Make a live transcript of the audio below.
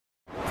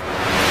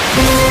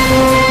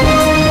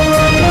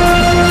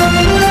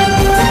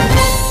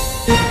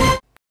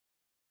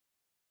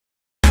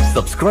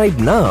Subscribe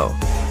now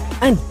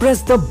and press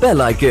the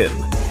bell icon.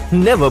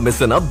 Never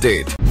miss an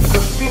update.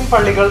 Christian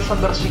പള്ളികൾ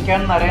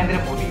സന്ദർശിക്കാൻ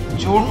Narendra Modi.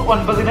 June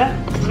 9-ന്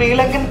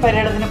Sri Lankan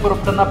പര്യടനത്തിന്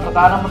പുറപ്പെടുന്ന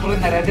പ്രധാനമന്ത്രി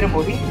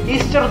നരേന്ദ്രമോദി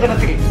ഈസ്റ്റർ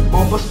ദിനത്തിൽ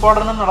ബോംബ്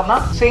സ്ഫോടനം നടന്ന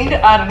സെയിന്റ്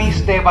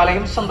ആന്റണീസ്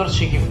ദേവാലയം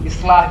സന്ദർശിക്കും.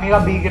 ഇസ്ലാമിക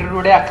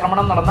ഭീകരരുടെ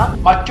ആക്രമണം നടന്ന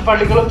മറ്റു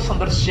പള്ളികളും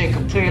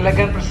സന്ദർശിച്ചേക്കും.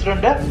 ശ്രീലങ്കൻ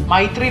പ്രസിഡന്റ്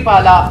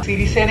മൈത്രിപാല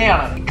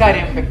സിരിസേനയാണ്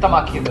ഇക്കാര്യം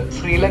വ്യക്തമാക്കിയത്.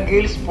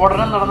 ശ്രീലങ്കയിൽ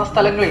സ്ഫോടനം നടന്ന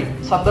സ്ഥലങ്ങളിൽ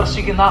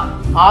സന്ദർശിക്കുന്ന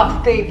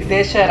ആദ്യത്തെ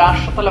വിദേശ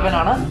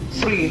രാഷ്ട്രത്തലവനാണ്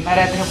ശ്രീ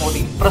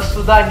നരേന്ദ്രമോദി.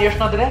 പ്രസ്തുത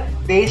അന്വേഷണത്തിന്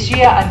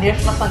ദേശീയ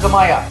അന്വേഷണ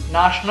സംഘമായ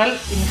നാഷണൽ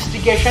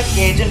ഇൻവെസ്റ്റിഗേഷൻ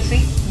ഏജൻസി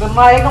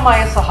നിർണായകമായ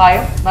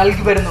സഹായം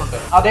നൽകി വരുന്നുണ്ട്.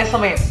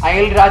 അതേസമയം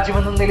അയൽ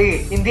രാജ്യമെന്ന നിലയിൽ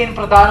ഇന്ത്യൻ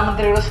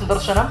പ്രധാനമന്ത്രിയുടെ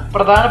സന്ദർശനം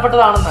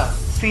പ്രധാനപ്പെട്ടതാണെന്ന്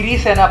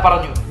സിരിസേന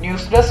പറഞ്ഞു.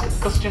 News desk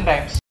Christian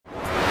times.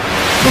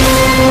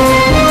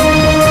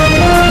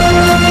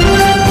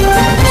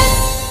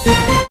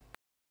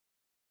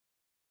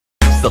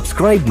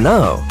 Subscribe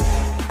now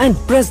and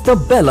press the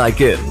bell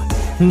icon.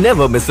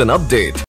 Never miss an update.